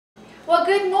Well,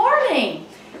 good morning.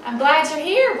 I'm glad you're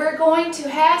here. We're going to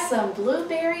have some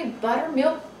blueberry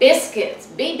buttermilk biscuits,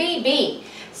 BBB.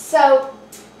 So,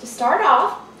 to start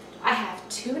off, I have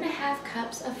 2½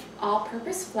 cups of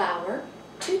all-purpose flour,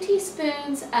 2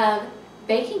 teaspoons of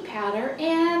baking powder,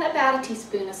 and about a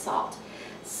teaspoon of salt.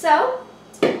 So,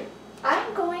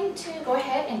 I'm going to go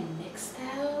ahead and mix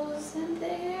those in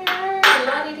there,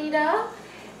 la-di-di-da.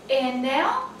 And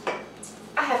now,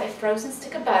 I have a frozen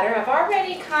stick of butter. I've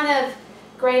already kind of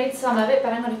grated some of it,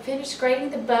 but I'm going to finish grating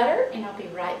the butter and I'll be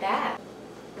right back.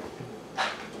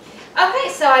 Okay,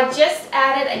 so I just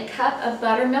added a cup of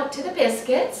buttermilk to the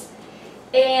biscuits.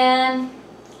 And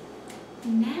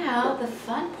now the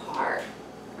fun part,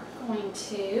 we're going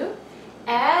to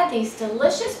add these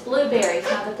delicious blueberries.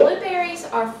 Now the blueberries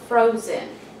are frozen.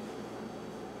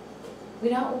 We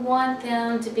don't want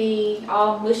them to be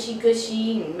all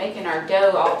mushy-gushy and making our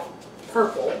dough all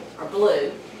purple or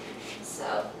blue.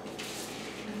 So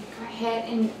go ahead,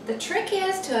 and the trick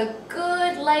is to a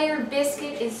good layered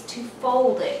biscuit is to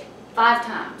fold it 5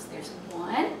 times. There's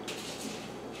 1,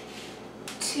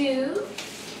 2,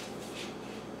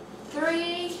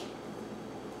 3,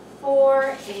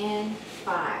 4, and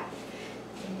 5.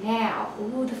 Now,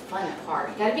 ooh, the fun part.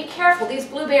 You gotta be careful. These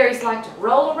blueberries like to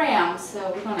roll around,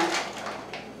 so we're gonna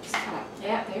just kind of,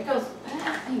 yeah, there it goes.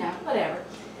 You know, whatever.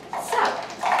 So,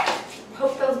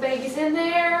 poke those babies in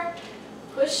there,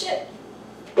 push it.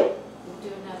 We'll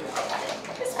do another,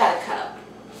 just about a cup.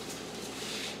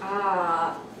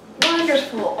 Ah,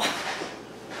 wonderful.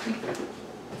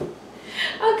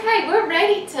 Okay, we're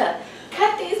ready to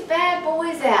cut these bad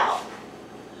boys out.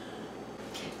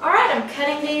 All right, I'm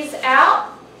cutting these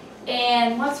out,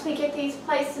 and once we get these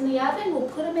placed in the oven, we'll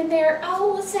put them in there,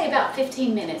 oh, let's say about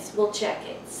 15 minutes. We'll check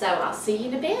it. So I'll see you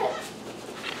in a bit.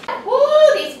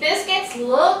 Woo, these biscuits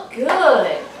look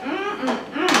good.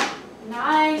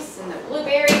 Nice, and the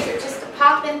blueberries are just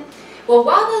a-popping. Well,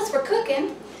 while those were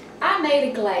cooking, I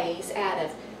made a glaze out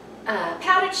of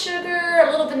powdered sugar,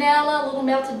 a little vanilla, a little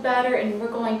melted butter, and we're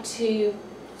going to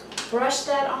brush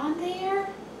that on there.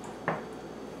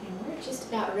 And we're just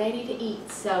about ready to eat.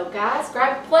 So guys,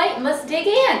 grab a plate and let's dig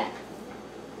in.